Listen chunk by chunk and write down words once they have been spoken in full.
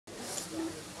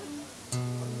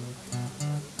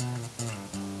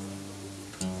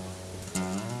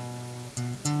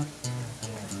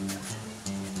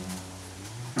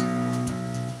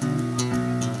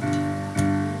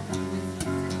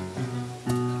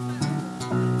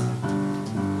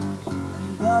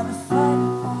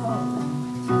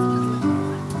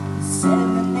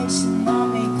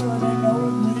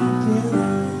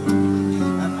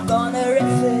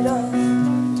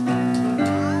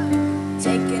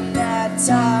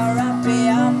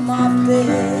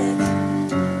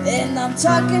I'm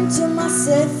talking to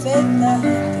myself at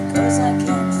night because I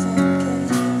can't forget.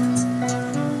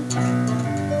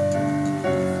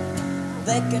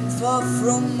 They can fall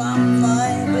through my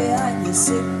mind behind your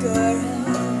cigarette.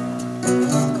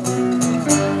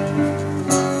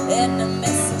 And a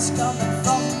message coming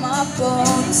from my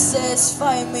phone says,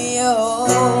 find me a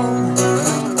home.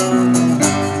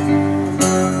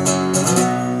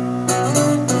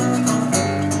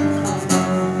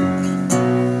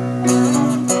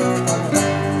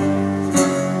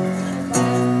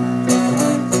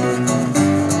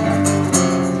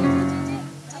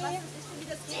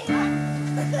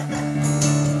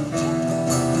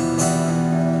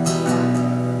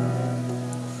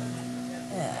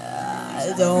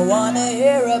 I don't wanna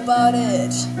hear about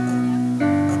it.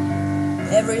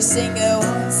 Every single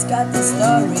one's got the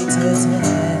story to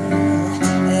tell.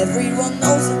 Everyone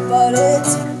knows about it,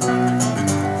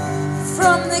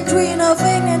 from the Queen of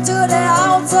England to the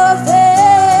House of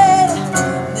Hell.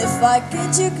 And if I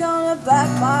get you coming back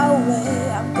my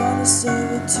way, I'm gonna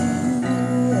serve it to you.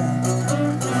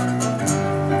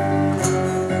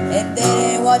 And that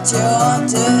ain't what you want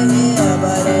to hear,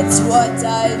 but it's what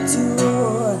I do.